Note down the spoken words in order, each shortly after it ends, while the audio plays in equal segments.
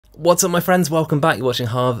What's up my friends, welcome back, you're watching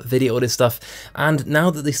Harv, video audio stuff, and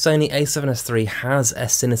now that the Sony A7S III has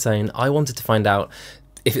S-Cinetone, I wanted to find out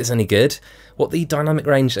if it's any good, what the dynamic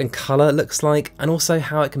range and colour looks like, and also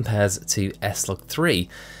how it compares to SLOG3.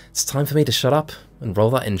 It's time for me to shut up and roll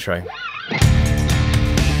that intro.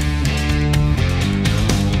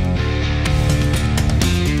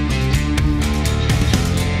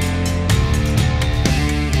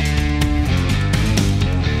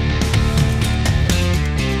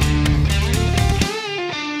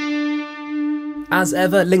 As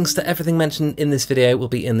ever, links to everything mentioned in this video will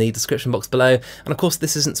be in the description box below, and of course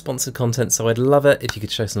this isn't sponsored content, so I'd love it if you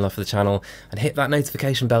could show some love for the channel and hit that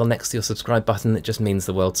notification bell next to your subscribe button. It just means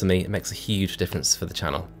the world to me, it makes a huge difference for the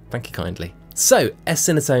channel. Thank you kindly. So,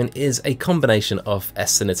 S-Cinetone is a combination of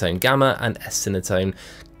S-Cinetone Gamma and S-Cinetone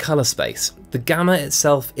colour space. The Gamma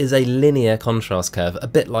itself is a linear contrast curve, a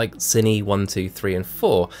bit like Cine 1, 2, 3 and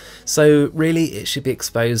 4, so really it should be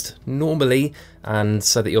exposed normally and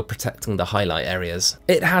so that you're protecting the highlight areas.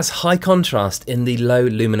 It has high contrast in the low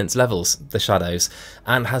luminance levels, the shadows,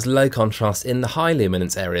 and has low contrast in the high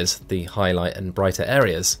luminance areas, the highlight and brighter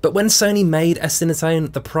areas. But when Sony made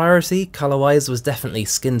S-Cinetone, the priority colour-wise was definitely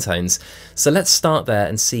skin tones, so let's start there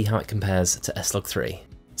and see how it compares to SLOG3.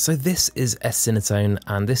 So this is S-Cinetone,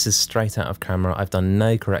 and this is straight out of camera. I've done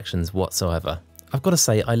no corrections whatsoever. I've got to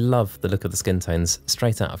say, I love the look of the skin tones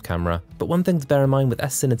straight out of camera, but one thing to bear in mind with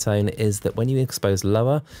S-Cinetone is that when you expose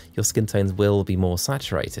lower, your skin tones will be more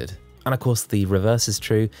saturated. And of course the reverse is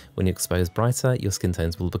true, when you expose brighter, your skin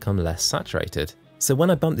tones will become less saturated. So when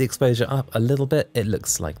I bump the exposure up a little bit, it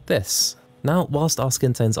looks like this. Now, whilst our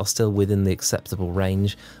skin tones are still within the acceptable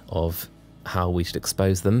range of how we should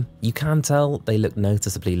expose them, you can tell they look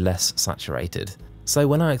noticeably less saturated. So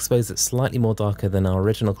when I expose it slightly more darker than our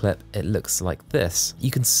original clip, it looks like this. You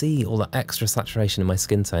can see all that extra saturation in my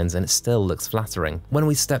skin tones and it still looks flattering. When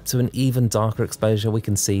we step to an even darker exposure, we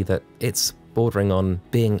can see that it's bordering on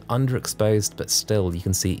being underexposed, but still you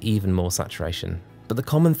can see even more saturation. But the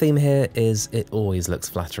common theme here is it always looks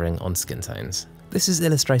flattering on skin tones. This is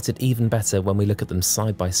illustrated even better when we look at them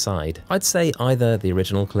side by side. I'd say either the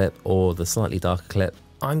original clip or the slightly darker clip.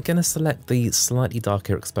 I'm going to select the slightly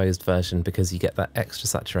darker exposed version because you get that extra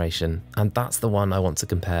saturation, and that's the one I want to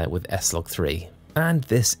compare with SLOG3. And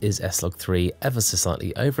this is SLOG3 ever so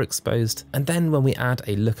slightly overexposed, and then when we add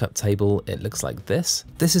a lookup table it looks like this.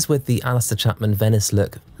 This is with the Alistair Chapman Venice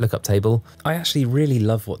lookup table. I actually really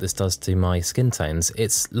love what this does to my skin tones.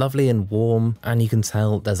 It's lovely and warm, and you can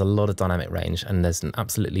tell there's a lot of dynamic range and there's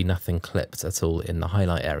absolutely nothing clipped at all in the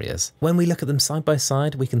highlight areas. When we look at them side by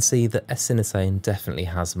side, we can see that S-Cinetone definitely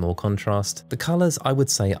has more contrast. The colours I would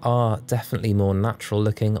say are definitely more natural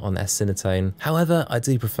looking on S-Cinetone. However, I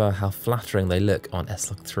do prefer how flattering they look on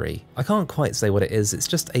SLOG3. I can't quite say what it is, it's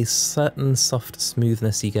just a certain soft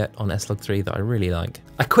smoothness you get on SLOG3 that I really like.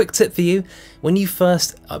 A quick tip for you, when you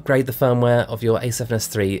first upgrade the firmware of your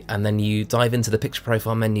A7S III and then you dive into the picture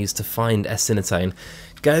profile menus to find S-Cinetone,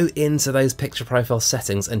 go into those picture profile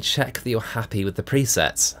settings and check that you're happy with the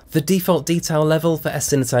presets. The default detail level for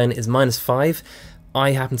S-Cinetone is -5.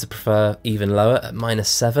 I happen to prefer even lower at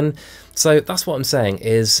 -7. So that's what I'm saying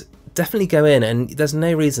is definitely go in, and there's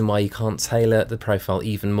no reason why you can't tailor the profile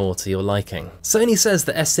even more to your liking. Sony says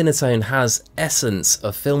that S-Cinetone has essence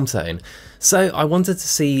of film tone, so I wanted to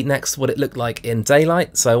see next what it looked like in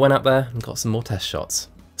daylight, so I went out there and got some more test shots.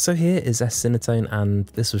 So here is S-Cinetone, and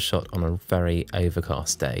this was shot on a very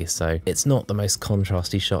overcast day, so it's not the most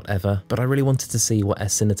contrasty shot ever, but I really wanted to see what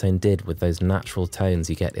S-Cinetone did with those natural tones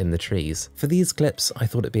you get in the trees. For these clips, I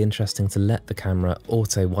thought it'd be interesting to let the camera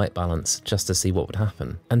auto white balance just to see what would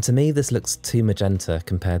happen. And to me, this looks too magenta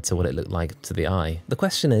compared to what it looked like to the eye. The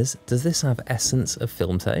question is, does this have essence of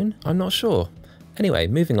film tone? I'm not sure. Anyway,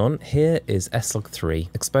 moving on, here is SLOG3,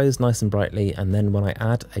 exposed nice and brightly, and then when I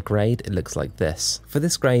add a grade, it looks like this. For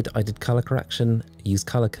this grade, I did colour correction, used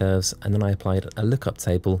colour curves, and then I applied a lookup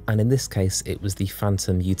table, and in this case, it was the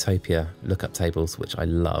Phantom Utopia lookup tables, which I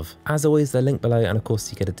love. As always, they're linked below, and of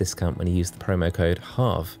course you get a discount when you use the promo code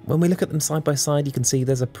HARV. When we look at them side by side, you can see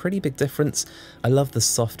there's a pretty big difference. I love the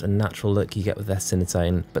soft and natural look you get with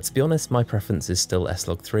S-Cinetone, but to be honest, my preference is still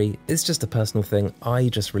SLOG3. It's just a personal thing. I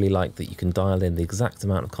just really like that you can dial in the exact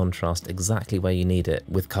amount of contrast exactly where you need it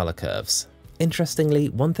with colour curves. Interestingly,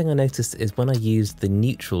 one thing I noticed is when I used the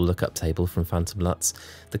neutral lookup table from Phantom LUTs,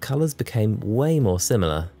 the colours became way more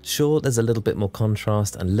similar. Sure, there's a little bit more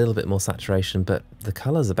contrast and a little bit more saturation, but the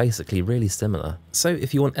colours are basically really similar. So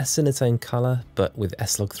if you want S-Cinetone colour, but with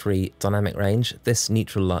SLOG3 dynamic range, this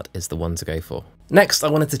neutral LUT is the one to go for. Next, I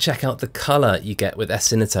wanted to check out the colour you get with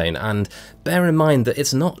S-Cinetone, and bear in mind that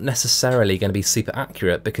it's not necessarily going to be super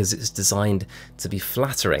accurate because it's designed to be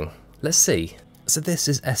flattering. Let's see. So this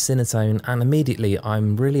is S-Cinetone, and immediately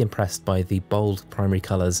I'm really impressed by the bold primary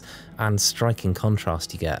colours and striking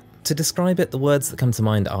contrast you get. To describe it, the words that come to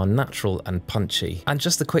mind are natural and punchy. And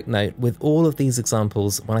just a quick note, with all of these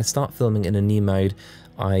examples, when I start filming in a new mode,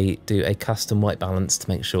 I do a custom white balance to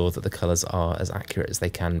make sure that the colours are as accurate as they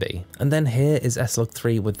can be. And then here is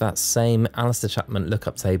SLOG3 with that same Alistair Chapman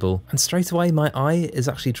lookup table, and straight away my eye is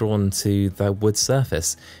actually drawn to the wood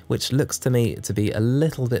surface, which looks to me to be a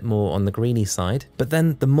little bit more on the greeny side. But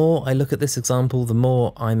then the more I look at this example, the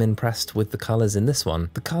more I'm impressed with the colours in this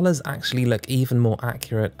one. The colours actually look even more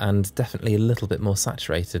accurate and definitely a little bit more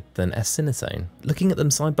saturated than S-Cinetone. Looking at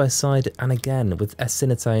them side by side, and again with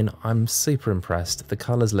S-Cinetone, I'm super impressed. The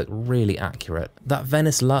colours look really accurate. That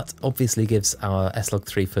Venice LUT obviously gives our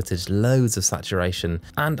SLOG3 footage loads of saturation,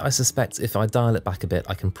 and I suspect if I dial it back a bit,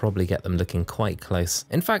 I can probably get them looking quite close.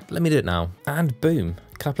 In fact, let me do it now, and boom,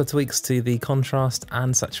 a couple of tweaks to the contrast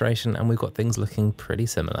and saturation, and we've got things looking pretty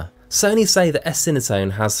similar. Sony say that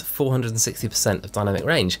S-Cinetone has 460% of dynamic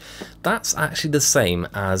range. That's actually the same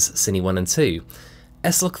as Cine 1 and 2.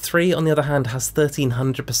 SLOG3 on the other hand has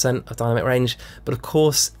 1300% of dynamic range, but of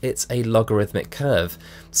course it's a logarithmic curve,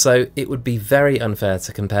 so it would be very unfair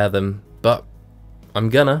to compare them, but I'm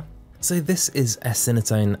gonna. So this is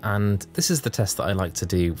S-Cinetone, and this is the test that I like to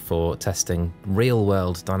do for testing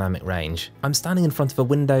real-world dynamic range. I'm standing in front of a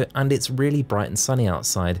window and it's really bright and sunny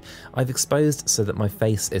outside. I've exposed so that my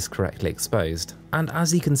face is correctly exposed. And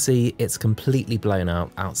as you can see, it's completely blown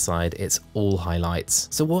out outside, it's all highlights.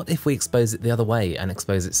 So what if we expose it the other way and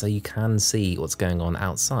expose it so you can see what's going on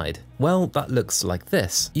outside? Well, that looks like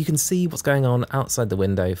this. You can see what's going on outside the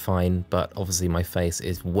window fine, but obviously my face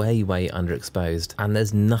is way underexposed, and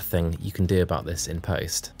there's nothing you can do about this in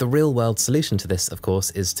post. The real world solution to this, of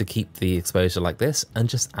course, is to keep the exposure like this and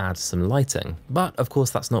just add some lighting. But of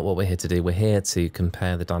course, that's not what we're here to do. We're here to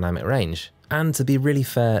compare the dynamic range. And to be really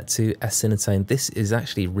fair to S-Cinetone, this is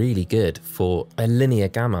actually really good for a linear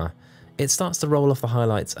gamma. It starts to roll off the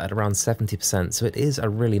highlights at around 70%, so it is a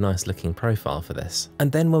really nice looking profile for this.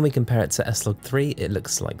 And then when we compare it to SLOG3, it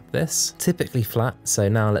looks like this, typically flat. So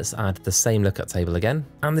now let's add the same lookup table again.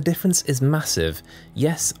 And the difference is massive.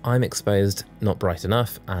 Yes, I'm exposed, not bright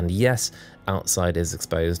enough, and yes, outside is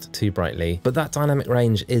exposed too brightly, but that dynamic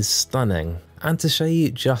range is stunning. And to show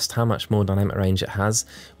you just how much more dynamic range it has,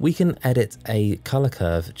 we can edit a color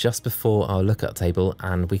curve just before our lookup table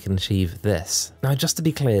and we can achieve this. Now, just to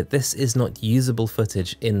be clear, this is not usable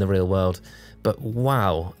footage in the real world, but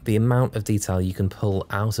wow, the amount of detail you can pull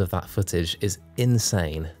out of that footage is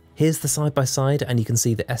insane. Here's the side by side, and you can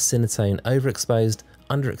see the S-Cinetone overexposed,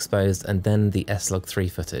 underexposed, and then the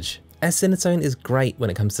SLOG3 footage. S-Cinetone is great when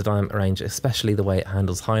it comes to dynamic range, especially the way it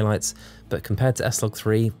handles highlights, but compared to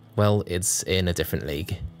SLOG3, well, it's in a different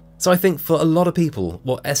league. So I think for a lot of people,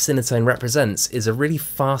 what S-Cinetone represents is a really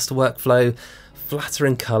fast workflow,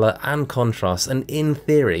 flattering colour and contrast, and in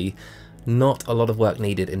theory, not a lot of work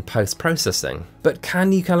needed in post-processing. But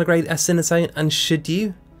can you color grade S-Cinetone, and should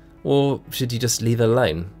you? Or should you just leave it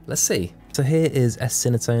alone? Let's see. So here is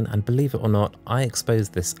S-Cinetone, and believe it or not, I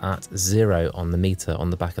exposed this at 0 on the meter on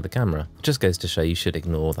the back of the camera. It just goes to show you should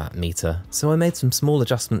ignore that meter. So I made some small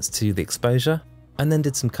adjustments to the exposure, and then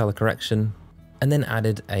did some color correction, and then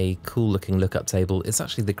added a cool looking lookup table. It's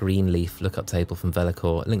actually the green leaf lookup table from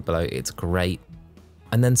Velocore, link below, it's great.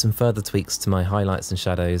 And then some further tweaks to my highlights and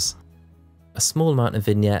shadows, a small amount of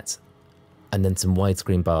vignette, and then some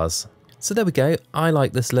widescreen bars. So there we go, I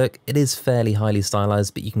like this look. It is fairly highly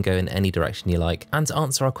stylized, but you can go in any direction you like. And to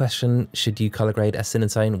answer our question, should you color grade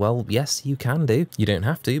S-Cinetone? Well, yes, you can do. You don't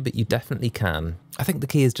have to, but you definitely can. I think the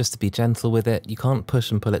key is just to be gentle with it. You can't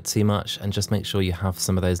push and pull it too much, and just make sure you have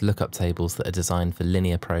some of those lookup tables that are designed for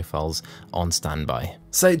linear profiles on standby.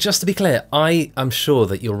 So just to be clear, I am sure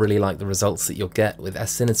that you'll really like the results that you'll get with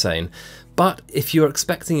S-Cinetone, but if you're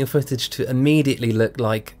expecting your footage to immediately look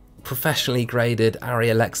like professionally graded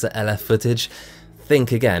Arri Alexa LF footage,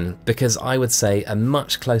 think again, because I would say a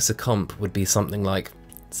much closer comp would be something like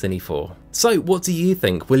Cine 4. So what do you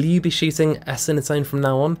think? Will you be shooting S-Cinetone from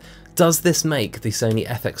now on? Does this make the Sony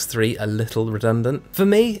FX3 a little redundant? For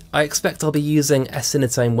me, I expect I'll be using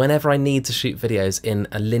S-Cinetone whenever I need to shoot videos in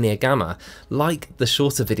a linear gamma, like the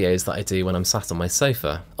shorter videos that I do when I'm sat on my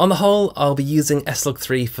sofa. On the whole, I'll be using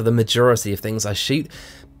SLOG3 for the majority of things I shoot.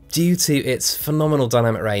 due to its phenomenal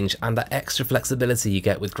dynamic range and that extra flexibility you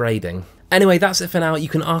get with grading. Anyway, that's it for now. You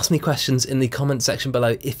can ask me questions in the comment section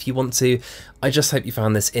below if you want to. I just hope you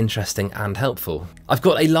found this interesting and helpful. I've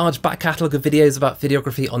got a large back catalogue of videos about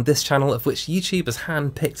videography on this channel, of which YouTube has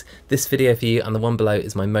hand-picked this video for you, and the one below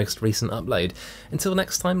is my most recent upload. Until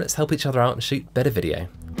next time, let's help each other out and shoot better video.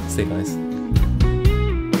 See you guys.